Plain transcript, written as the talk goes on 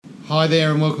Hi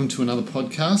there and welcome to another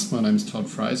podcast. My name's Todd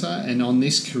Fraser, and on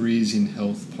this Careers in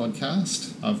Health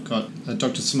podcast I've got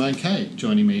Dr. Simone Kay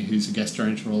joining me, who's a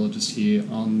gastroenterologist here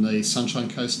on the Sunshine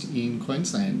Coast in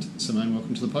Queensland. Simone,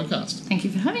 welcome to the podcast. Thank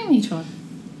you for having me, Todd.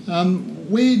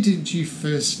 Where did you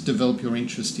first develop your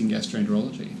interest in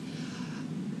gastroenterology?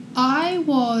 I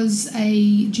was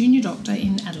a junior doctor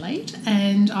in Adelaide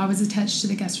and I was attached to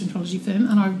the gastroenterology firm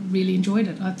and I really enjoyed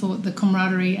it. I thought the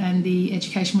camaraderie and the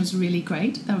education was really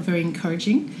great. They were very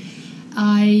encouraging.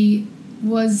 I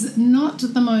was not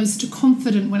the most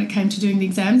confident when it came to doing the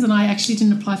exams, and I actually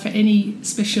didn't apply for any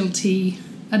specialty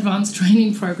advanced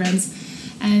training programs,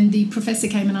 and the professor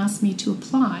came and asked me to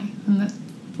apply, and I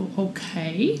thought,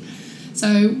 okay.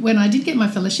 So when I did get my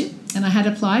fellowship, and I had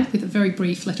applied with a very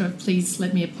brief letter of please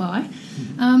let me apply,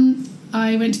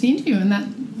 I went to the interview, and that,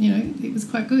 it was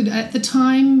quite good. At the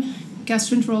time,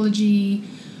 gastroenterology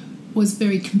was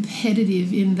very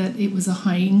competitive in that it was a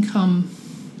high income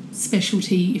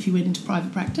specialty if you went into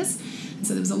private practice, and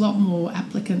so there was a lot more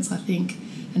applicants, I think,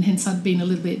 and hence I'd been a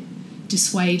little bit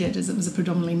dissuaded, as it was a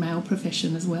predominantly male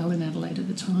profession as well in Adelaide at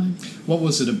the time. What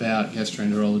was it about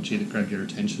gastroenterology that grabbed your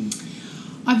attention?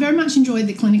 I very much enjoyed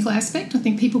the clinical aspect. I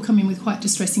think people come in with quite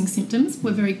distressing symptoms.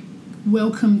 We're very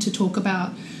welcome to talk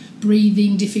about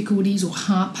breathing difficulties or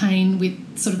heart pain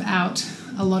without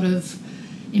a lot of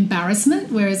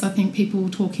embarrassment, whereas I think people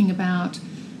talking about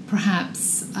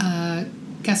perhaps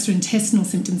gastrointestinal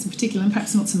symptoms in particular, and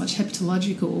perhaps not so much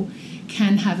hepatological,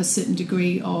 can have a certain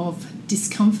degree of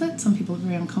discomfort. Some people are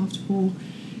very uncomfortable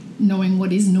knowing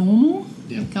what is normal,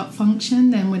 gut function.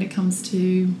 Then when it comes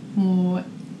to more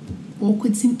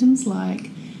awkward symptoms like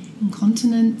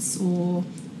incontinence or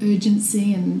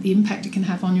urgency and the impact it can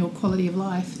have on your quality of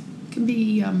life, can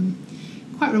be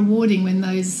quite rewarding when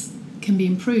those can be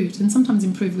improved, and sometimes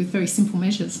improved with very simple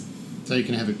measures. So you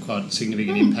can have a quite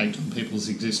significant impact on people's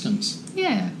existence.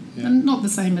 Yeah, and not the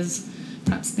same as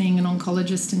perhaps being an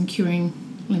oncologist and curing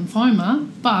lymphoma,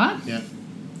 but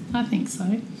I think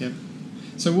so. Yep.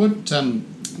 So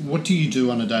what do you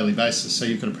do on a daily basis? So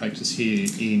you've got a practice here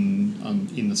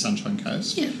in the Sunshine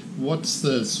Coast. Yeah. What's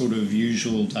the sort of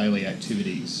usual daily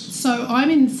activities? So I'm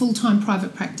in full-time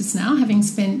private practice now, having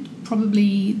spent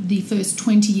probably the first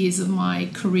 20 years of my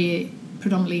career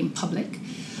predominantly in public.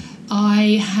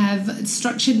 I have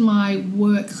structured my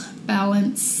work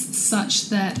balance such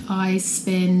that I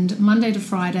spend Monday to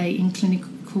Friday in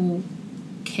clinical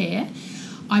care.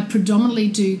 I predominantly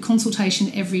do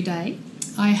consultation every day.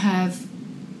 I have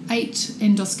 8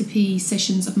 endoscopy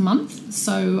sessions a month,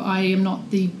 so I am not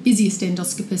the busiest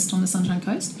endoscopist on the Sunshine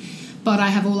Coast, but I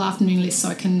have all afternoon lists so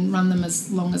I can run them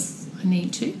as long as I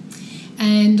need to.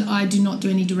 And I do not do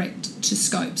any direct to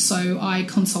scope, so I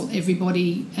consult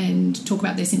everybody and talk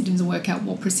about their symptoms and work out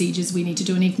what procedures we need to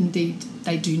do, and even indeed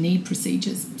they do need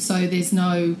procedures. So there's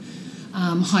no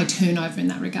high turnover in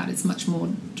that regard. It's much more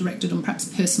directed and perhaps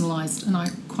personalised, and I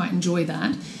quite enjoy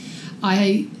that.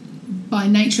 I, by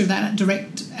nature of that,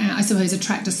 I suppose,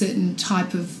 attract a certain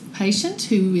type of patient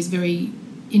who is very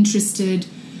interested,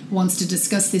 wants to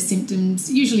discuss their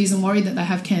symptoms, usually isn't worried that they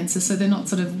have cancer, so they're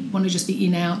not want to just be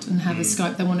in, out and have a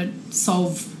scope. They want to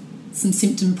solve some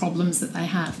symptom problems that they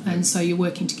have, and so you're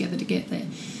working together to get there.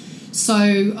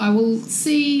 So I will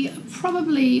see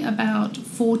probably about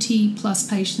 40 plus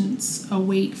patients a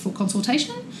week for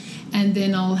consultation, and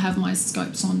then I'll have my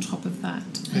scopes on top of that.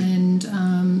 And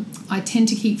I tend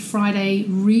to keep Friday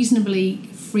reasonably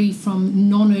free from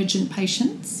non-urgent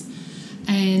patients,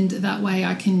 and that way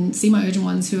I can see my urgent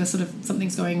ones who are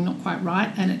something's going not quite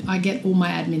right, and I get all my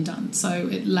admin done. So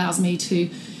it allows me to,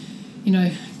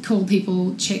 call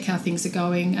people, check how things are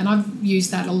going, and I've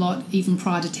used that a lot even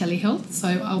prior to telehealth.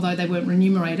 So although they weren't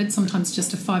remunerated, sometimes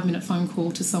just a 5-minute phone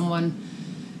call to someone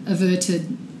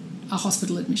averted a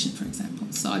hospital admission, for example.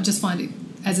 So I just find it,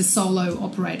 as a solo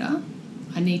operator,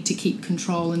 I need to keep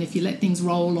control, and if you let things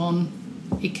roll on,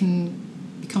 it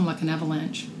can become like an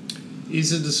avalanche.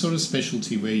 Is it a sort of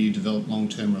specialty where you develop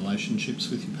long-term relationships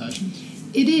with your patients?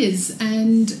 It is,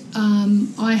 and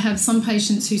I have some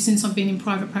patients who, since I've been in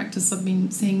private practice, I've been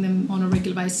seeing them on a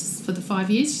regular basis for the 5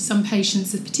 years. Some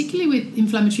patients, particularly with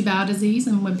inflammatory bowel disease,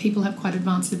 and when people have quite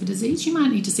advanced liver disease, you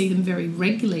might need to see them very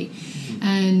regularly.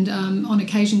 And on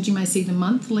occasions you may see them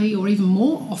monthly or even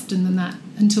more often than that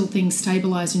until things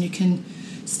stabilise and you can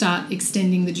start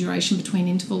extending the duration between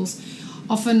intervals.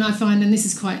 Often I find, and this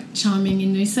is quite charming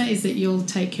in Noosa, is that you'll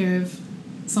take care of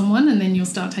someone and then you'll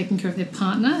start taking care of their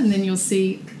partner, and then you'll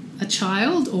see a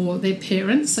child or their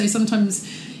parents. So sometimes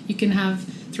you can have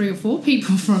 3 or 4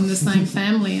 people from the same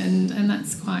family, and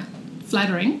that's quite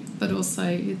flattering, but also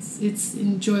it's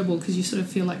enjoyable because you sort of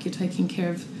feel like you're taking care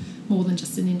of more than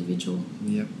just an individual.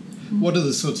 Yep. What are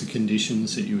the sorts of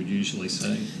conditions that you would usually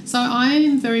see? So I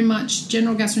am very much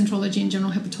general gastroenterology and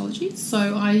general hepatology.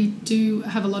 So I do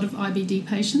have a lot of IBD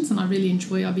patients, and I really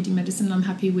enjoy IBD medicine. I'm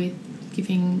happy with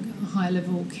giving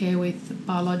high-level care with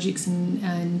biologics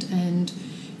and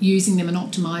using them and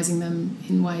optimising them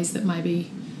in ways that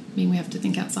maybe mean we have to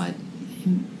think outside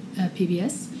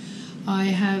PBS. I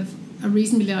have a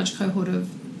reasonably large cohort of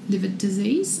liver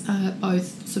disease,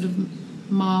 both sort of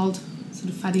mild, sort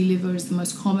of fatty liver is the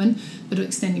most common, but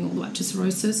extending all the way up to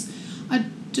cirrhosis. I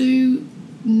do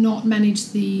not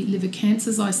manage the liver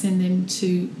cancers. I send them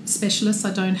to specialists.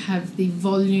 I don't have the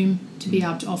volume to be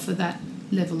able to offer that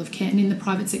level of care, and in the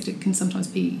private sector it can sometimes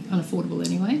be unaffordable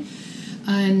anyway.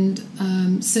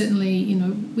 And certainly, you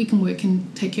know, we can work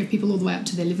and take care of people all the way up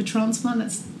to their liver transplant.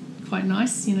 That's quite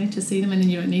nice, you know, to see them, and then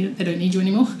you don't need it. They don't need you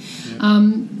anymore,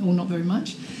 or not very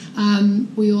much.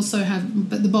 We also have,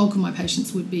 but the bulk of my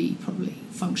patients would be probably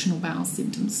functional bowel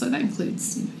symptoms. So that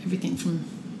includes, you know, everything from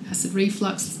acid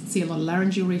reflux, see a lot of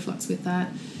laryngeal reflux with that,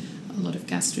 a lot of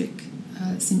gastric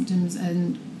symptoms,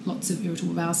 and lots of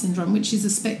irritable bowel syndrome, which is a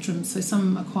spectrum. So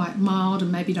some are quite mild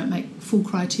and maybe don't make full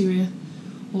criteria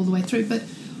all the way through. But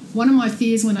one of my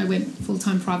fears when I went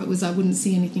full-time private was I wouldn't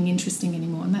see anything interesting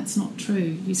anymore, and that's not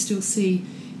true. You still see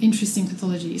interesting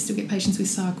pathology. You still get patients with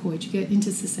sarcoid, you get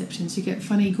intussusceptions, you get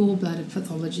funny gallbladder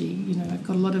pathology. You know, I've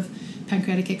got a lot of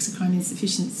pancreatic exocrine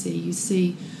insufficiency. You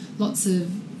see lots of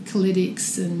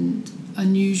colitics and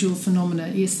unusual phenomena,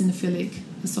 eosinophilic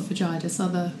esophagitis,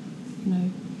 other, you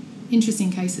know,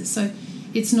 interesting cases. So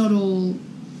it's not all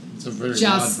it's a very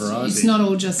just wide variety. It's not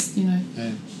all just, you know,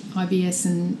 IBS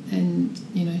and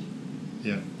you know.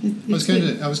 Yeah. I was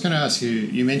going to ask you,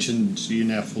 you mentioned you're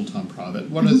now full-time private.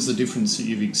 What is the difference that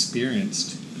you've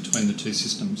experienced between the two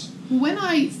systems? When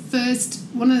I first,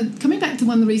 coming back to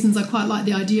one of the reasons I quite like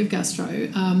the idea of gastro,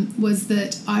 was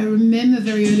that I remember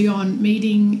very early on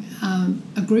meeting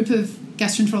a group of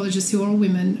gastroenterologists who are all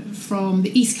women from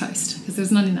the East Coast, because there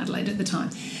was none in Adelaide at the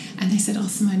time. And they said, "Oh,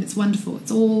 Simone, it's wonderful.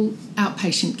 It's all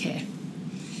outpatient care.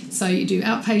 So you do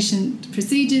outpatient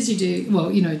procedures, you do, well,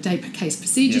 you know, day case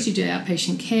procedures, you do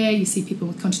outpatient care, you see people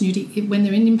with continuity. When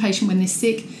they're inpatient, when they're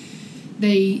sick,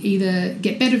 they either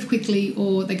get better quickly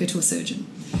or they go to a surgeon."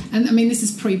 And I mean, this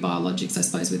is pre-biologics, I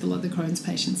suppose, with a lot of the Crohn's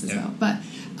patients as well. But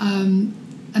and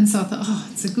so I thought, oh,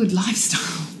 it's a good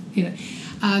lifestyle, you know.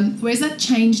 Whereas that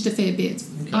changed a fair bit.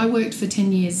 Okay. I worked for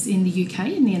 10 years in the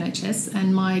UK in the NHS,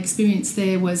 and my experience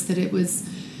there was that it was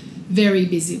very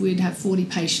busy. We'd have 40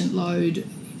 patient load,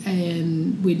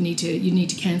 and you'd need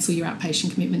to cancel your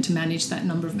outpatient commitment to manage that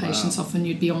number of patients. Wow. Often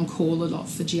you'd be on call a lot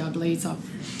for GI bleeds. I've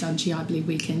done GI bleed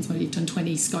weekends where you've done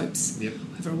 20 scopes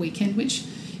over a weekend, which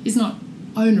is not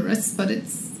onerous, but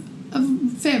it's a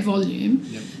fair volume.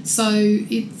 Yep. So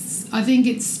I think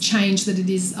it's changed that it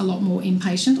is a lot more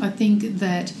inpatient. I think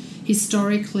that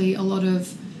historically a lot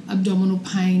of abdominal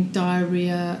pain,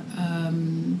 diarrhea,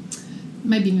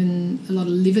 maybe even a lot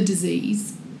of liver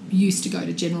disease used to go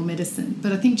to general medicine,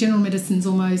 but I think general medicine's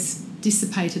almost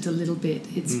dissipated a little bit.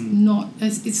 It's not,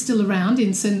 it's still around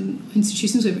in certain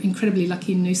institutions. We're incredibly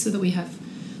lucky in Noosa that we have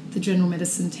the general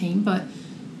medicine team, but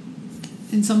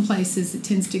in some places it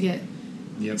tends to get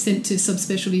sent to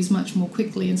subspecialties much more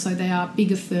quickly, and so they are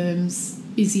bigger firms,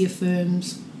 busier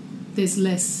firms. There's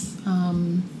less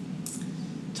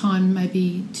time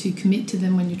maybe to commit to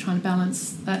them when you're trying to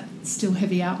balance that still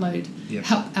heavy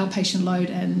outpatient load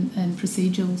and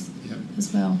procedurals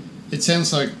as well. It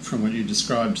sounds like from what you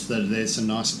described that there's a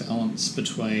nice balance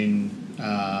between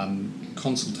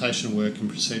consultation work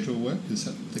and procedural work. Is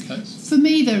that the case? For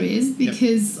me there is,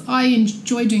 because I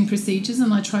enjoy doing procedures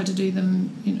and I try to do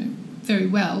them, you know, very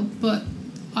well, but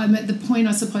I'm at the point,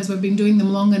 I suppose, where I've been doing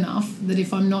them long enough that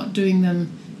if I'm not doing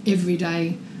them every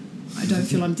day, I don't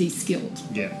feel I'm de-skilled.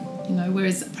 Yeah. You know,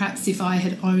 whereas perhaps if I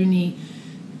had only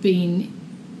been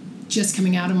just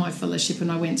coming out of my fellowship and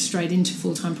I went straight into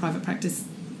full-time private practice,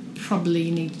 probably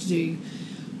you need to do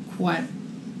quite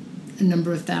a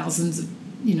number of thousands of,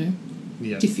 you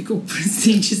know, difficult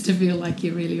procedures to feel like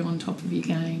you're really on top of your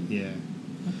game. Yeah.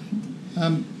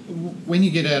 When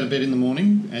you get out of bed in the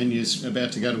morning and you're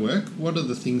about to go to work, what are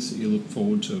the things that you look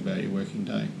forward to about your working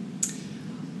day?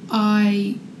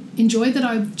 I enjoy that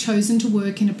I've chosen to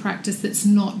work in a practice that's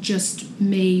not just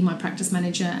me, my practice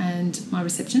manager and my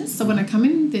receptionist. So when I come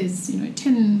in, there's, you know,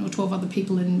 10 or 12 other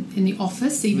people in the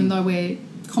office, even though we're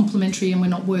complementary and we're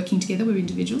not working together, we're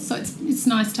individuals. So it's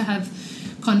nice to have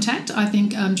contact. I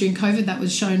think during COVID that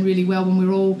was shown really well when we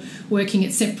were all working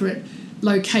at separate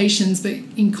locations but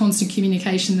in constant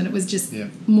communication, that it was just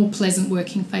more pleasant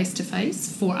working face to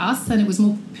face for us, and it was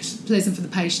more pleasant for the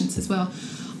patients as well.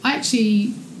 I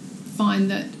actually find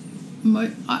that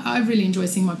I really enjoy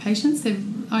seeing my patients.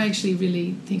 I actually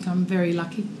really think I'm very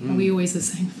lucky. We always are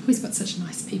saying, we've always got such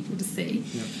nice people to see.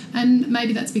 Yep. And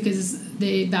maybe that's because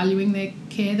they're valuing their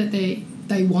care, that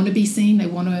they want to be seen, they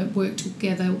want to work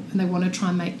together, and they want to try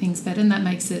and make things better. And that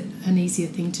makes it an easier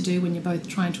thing to do when you're both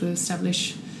trying to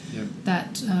establish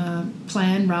that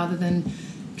plan, rather than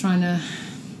trying to...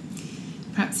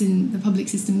 Perhaps in the public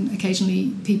system,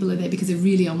 occasionally people are there because they're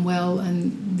really unwell,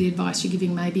 and the advice you're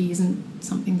giving maybe isn't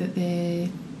something that they're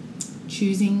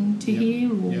choosing to hear.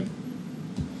 Or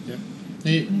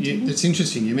It's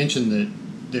interesting. You mentioned that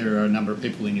there are a number of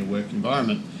people in your work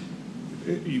environment.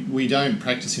 We don't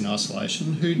practice in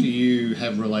isolation. Who do you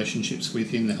have relationships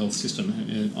with in the health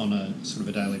system on a sort of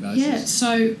a daily basis? Yeah,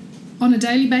 so on a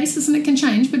daily basis, and it can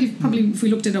change, but if we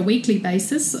looked at a weekly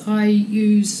basis, I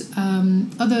use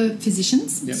other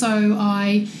physicians. Yep.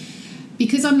 So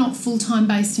because I'm not full-time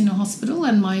based in a hospital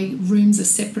and my rooms are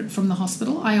separate from the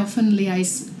hospital, I often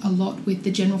liaise a lot with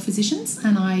the general physicians,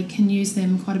 and I can use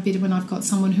them quite a bit when I've got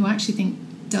someone who I actually think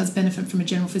does benefit from a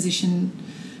general physician,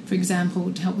 for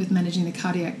example, to help with managing the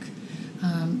cardiac,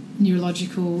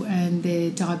 neurological and their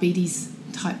diabetes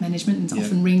type management, and it's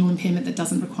often renal impairment that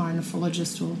doesn't require a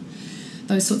nephrologist or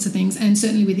those sorts of things. And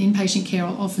certainly with inpatient care,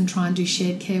 I'll often try and do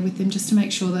shared care with them, just to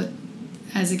make sure that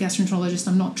as a gastroenterologist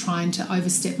I'm not trying to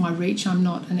overstep my reach. I'm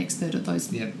not an expert at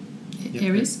those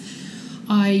areas.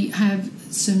 I have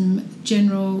some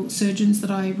general surgeons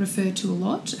that I refer to a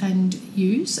lot and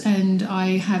use, and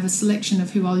I have a selection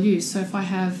of who I'll use. So if I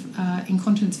have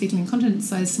fetal incontinence,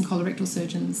 there's some colorectal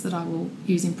surgeons that I will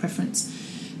use in preference.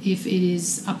 If it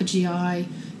is upper GI,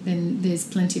 then there's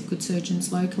plenty of good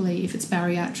surgeons locally. If it's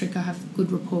bariatric, I have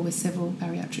good rapport with several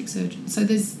bariatric surgeons. So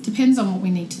depends on what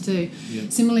we need to do.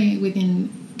 Yep. Similarly, within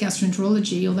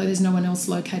gastroenterology, although there's no one else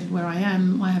located where I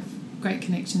am, I have great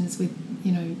connections with,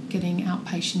 getting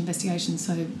outpatient investigations,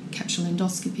 so capsule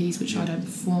endoscopies, which I don't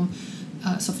perform,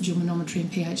 esophageal manometry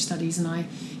and pH studies, and I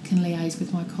can liaise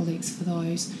with my colleagues for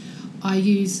those. I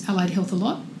use allied health a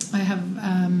lot. I have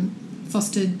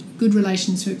fostered good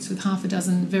relationships with half a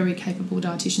dozen very capable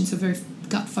dietitians who are very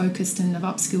gut focused and have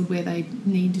upskilled where they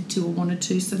needed to or wanted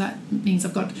to. So that means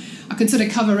I can sort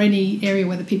of cover any area,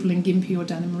 whether people in Gympie or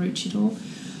down in Maroochydore.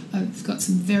 I've got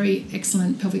some very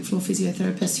excellent pelvic floor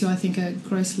physiotherapists who I think are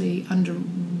grossly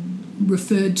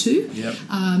referred to,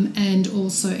 and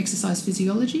also exercise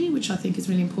physiology, which I think is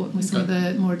really important with some of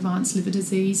the more advanced liver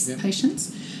disease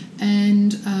patients,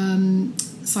 and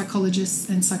psychologists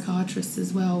and psychiatrists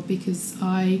as well, because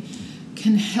I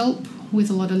can help with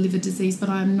a lot of liver disease, but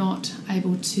I'm not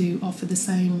able to offer the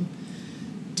same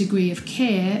degree of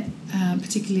care,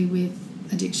 particularly with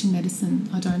addiction medicine.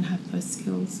 I don't have those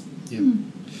skills.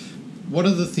 What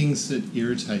are the things that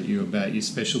irritate you about your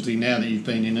specialty now that you've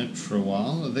been in it for a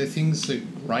while? Are there things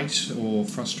that grate or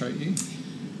frustrate you?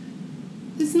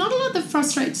 There's not a lot that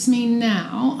frustrates me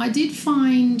now. I did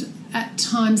find at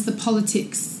times the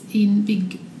politics in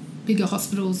bigger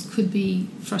hospitals could be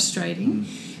frustrating,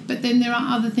 but then there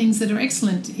are other things that are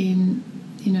excellent in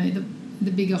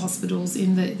the bigger hospitals,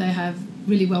 in that they have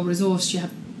really well resourced. You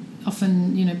have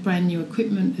often brand new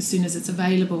equipment as soon as it's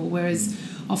available, whereas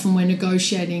often we're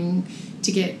negotiating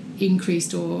to get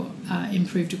increased or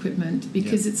improved equipment,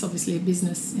 because it's obviously a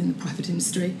business in the private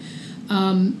industry.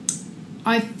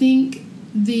 I think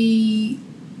the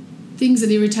things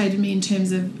that irritated me in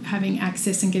terms of having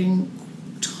access and getting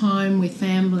time with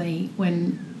family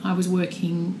when I was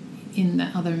working in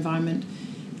that other environment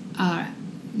are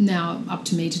now up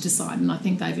to me to decide, and I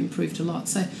think they've improved a lot.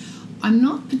 So I'm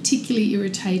not particularly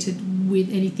irritated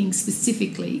with anything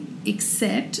specifically,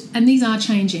 except, and these are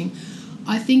changing,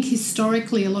 I think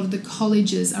historically a lot of the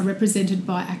colleges are represented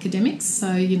by academics.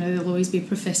 So, there'll always be a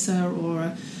professor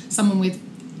or someone with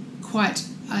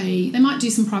they might do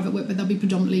some private work, but they'll be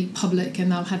predominantly public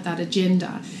and they'll have that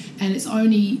agenda. And it's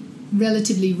only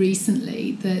relatively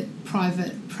recently that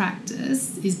private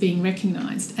practice is being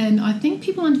recognised. And I think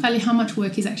people undervalue how much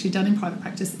work is actually done in private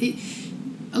practice.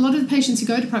 A lot of the patients who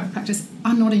go to private practice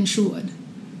are not insured.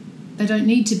 They don't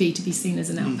need to be seen as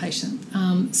an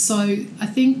outpatient. So I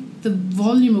think the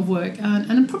volume of work,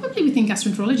 and probably within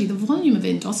gastroenterology, the volume of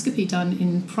endoscopy done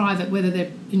in private, whether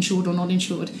they're insured or not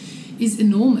insured, is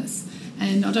enormous.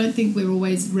 And I don't think we're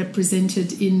always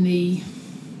represented in the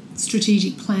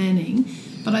strategic planning,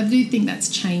 but I do think that's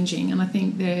changing, and I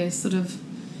think there sort of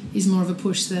is more of a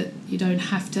push that you don't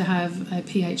have to have a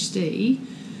PhD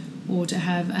or to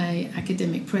have an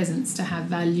academic presence to have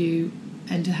value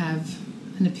and to have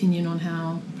an opinion on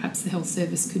how perhaps the health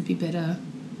service could be better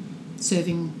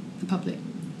serving the public.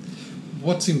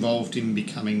 What's involved in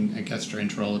becoming a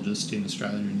gastroenterologist in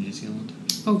Australia and New Zealand?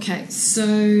 Okay, so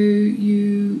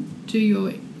you do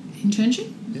your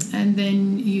internship and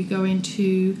then you go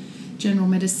into general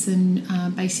medicine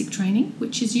basic training,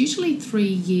 which is usually 3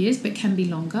 years but can be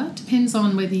longer. Depends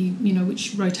on whether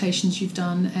which rotations you've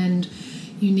done, and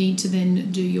you need to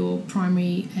then do your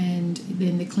primary and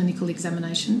then the clinical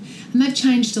examination. And they've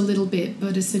changed a little bit,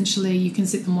 but essentially you can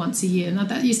sit them once a year. Now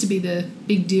that used to be the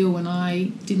big deal when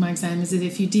I did my exam, is that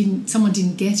if someone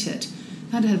didn't get it,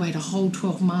 they'd have to wait a whole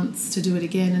 12 months to do it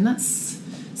again, and that's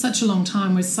such a long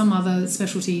time, whereas some other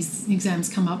specialties exams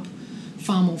come up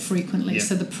far more frequently.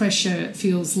 So the pressure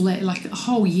feels like a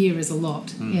whole year is a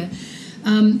lot.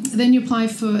 Then you apply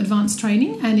for advanced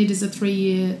training, and it is a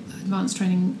 3-year advanced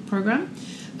training program,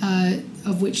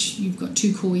 of which you've got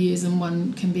 2 core years and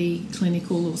 1 can be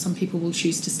clinical, or some people will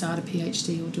choose to start a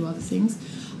PhD or do other things.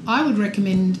 I would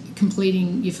recommend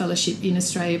completing your fellowship in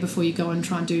Australia before you go and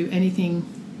try and do anything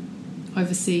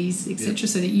overseas, etc.,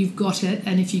 so that you've got it,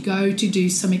 and if you go to do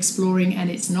some exploring and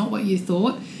it's not what you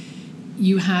thought,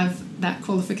 you have that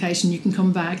qualification. You can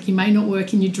come back. You may not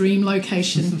work in your dream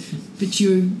location, but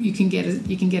you can get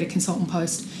a consultant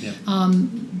post.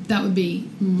 That would be,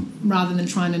 rather than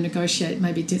trying to negotiate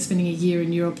maybe spending a year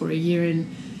in Europe or a year in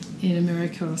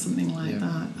America or something like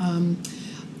that.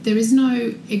 There is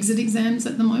no exit exams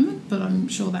at the moment, but I'm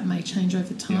sure that may change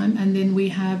over time. And then we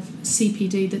have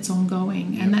CPD that's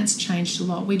ongoing, and that's changed a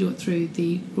lot. We do it through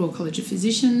the Royal College of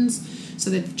Physicians,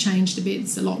 so they've changed a bit.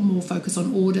 It's a lot more focus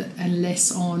on audit and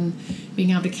less on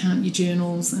being able to count your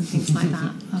journals and things like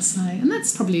that, I'll say. And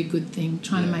that's probably a good thing,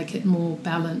 trying to make it more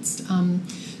balanced.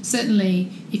 Certainly,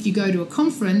 if you go to a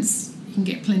conference, you can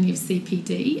get plenty of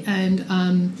CPD, and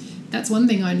that's one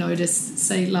thing I noticed,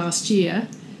 say, last year.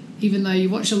 Even though you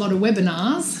watch a lot of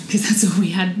webinars, because that's all we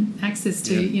had access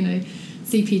to,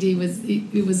 CPD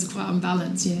was quite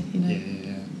unbalanced,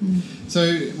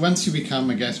 So once you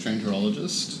become a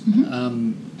gastroenterologist,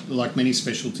 like many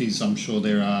specialties, I'm sure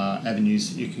there are avenues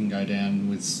that you can go down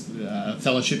with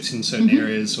fellowships in certain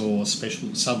areas or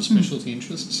subspecialty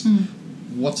interests.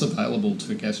 What's available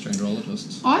to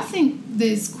gastroenterologists? I think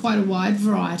there's quite a wide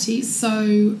variety.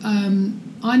 So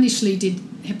I initially did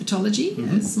hepatology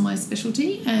as my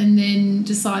specialty, and then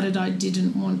decided I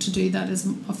didn't want to do that as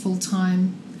a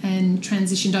full-time, and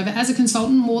transitioned over as a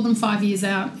consultant more than 5 years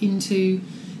out into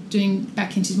doing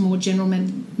back into more general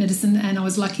medicine. And I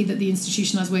was lucky that the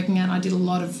institution I was working at, I did a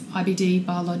lot of IBD,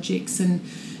 biologics, and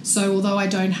so although I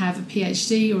don't have a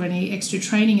PhD or any extra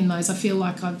training in those, I feel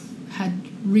like I've had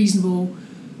reasonable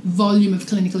volume of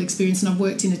clinical experience, and I've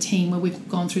worked in a team where we've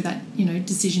gone through that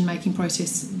decision-making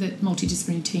process that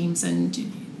multidisciplinary teams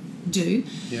do.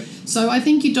 So I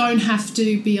think you don't have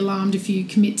to be alarmed if you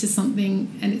commit to something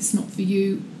and it's not for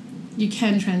you. You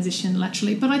can transition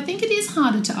laterally, but I think it is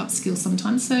harder to upskill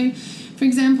sometimes. So for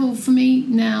example, for me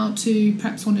now to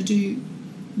perhaps want to do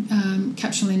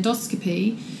capsular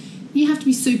endoscopy, you have to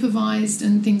be supervised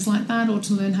and things like that, or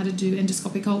to learn how to do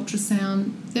endoscopic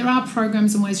ultrasound. There are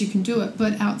programs and ways you can do it,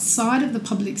 but outside of the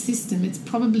public system, it's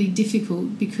probably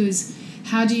difficult, because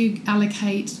how do you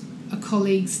allocate a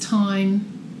colleague's time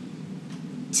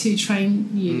to train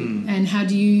you? And how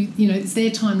do you, it's their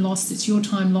time lost, it's your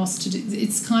time lost.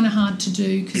 It's kind of hard to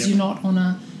do, because you're not on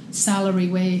a salary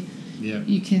where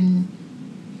you can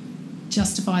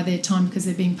justify their time because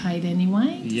they're being paid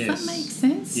anyway. Does that make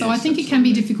sense? So I think it can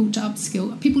be difficult to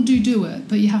upskill. People do it,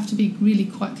 but you have to be really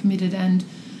quite committed and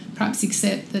perhaps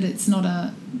accept that it's not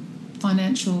a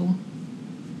financially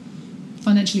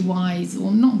wise,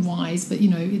 or not wise, but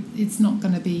it's not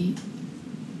going to be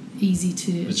easy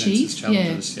to achieve.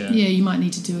 You might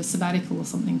need to do a sabbatical or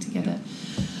something to get it.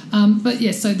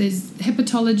 So there's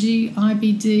hepatology,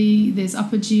 IBD, there's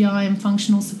upper GI and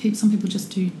functional. So some people just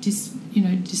do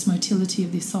dysmotility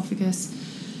of the esophagus.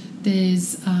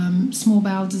 There's small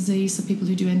bowel disease, so people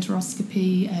who do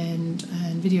enteroscopy and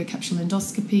video capsule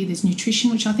endoscopy. There's nutrition,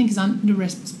 which I think is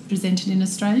underrepresented in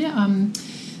Australia.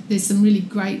 There's some really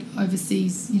great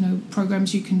overseas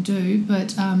programs you can do,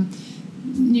 but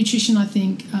nutrition, I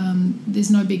think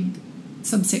there's no big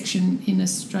subsection in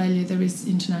Australia. There is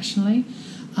internationally.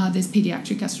 There's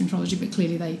paediatric gastroenterology, but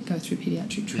clearly they go through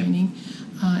paediatric training.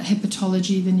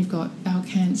 Hepatology, then you've got bowel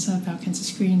cancer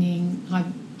screening,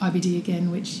 IBD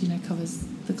again, which covers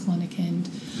the colonic end.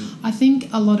 I think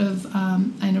a lot of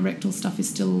anorectal stuff is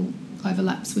still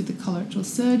overlaps with the colorectal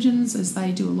surgeons, as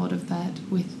they do a lot of that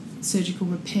with surgical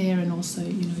repair, and also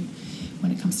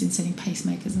when it comes to inserting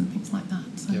pacemakers and things like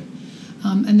that. So.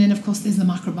 And then, of course, there's the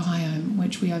microbiome,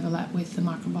 which we overlap with the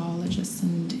microbiologists,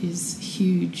 and is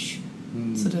huge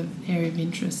sort of area of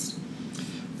interest.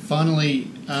 Finally,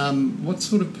 what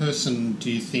sort of person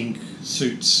do you think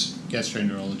suits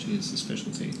gastroenterology as a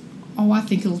specialty? Oh, I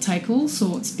think it'll take all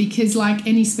sorts, because like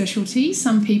any specialty,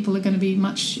 some people are going to be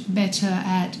much better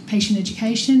at patient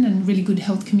education and really good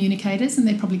health communicators, and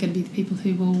they're probably going to be the people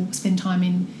who will spend time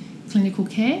in clinical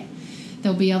care.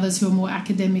 There'll be others who are more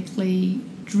academically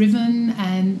driven,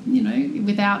 and, you know,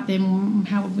 without them,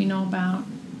 how would we know about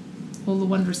all the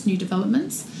wondrous new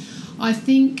developments? I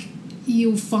think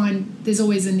you'll find there's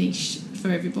always a niche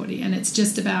for everybody, and it's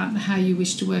just about how you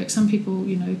wish to work. Some people,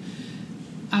 you know,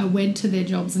 went to their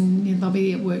jobs and, you know, they'll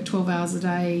be at work 12 hours a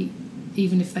day,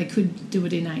 even if they could do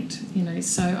it in 8, you know.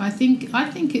 So I think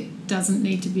it doesn't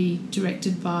need to be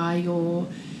directed by your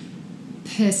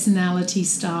personality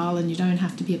style, and you don't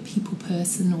have to be a people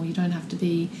person, or you don't have to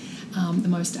be the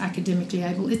most academically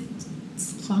able.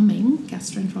 It's plumbing.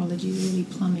 Gastroenterology is really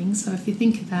plumbing. So if you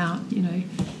think about, you know,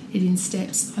 it in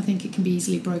steps, I think it can be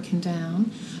easily broken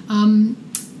down.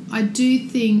 I do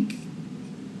think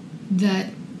that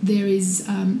there is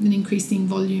an increasing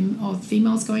volume of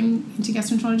females going into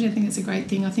gastroenterology. I think it's a great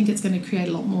thing. I think it's going to create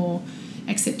a lot more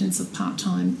acceptance of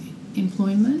part-time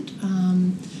employment,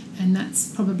 and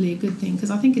that's probably a good thing, because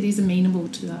I think it is amenable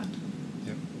to that.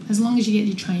 Yep. As long as you get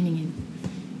your training in.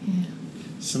 Yeah.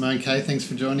 Simone Kay, thanks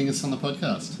for joining us on the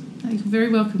podcast. You're very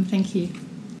welcome. Thank you.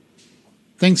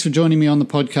 Thanks for joining me on the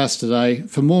podcast today.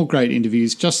 For more great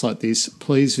interviews just like this,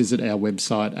 please visit our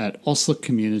website at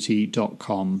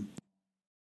oslercommunity.com.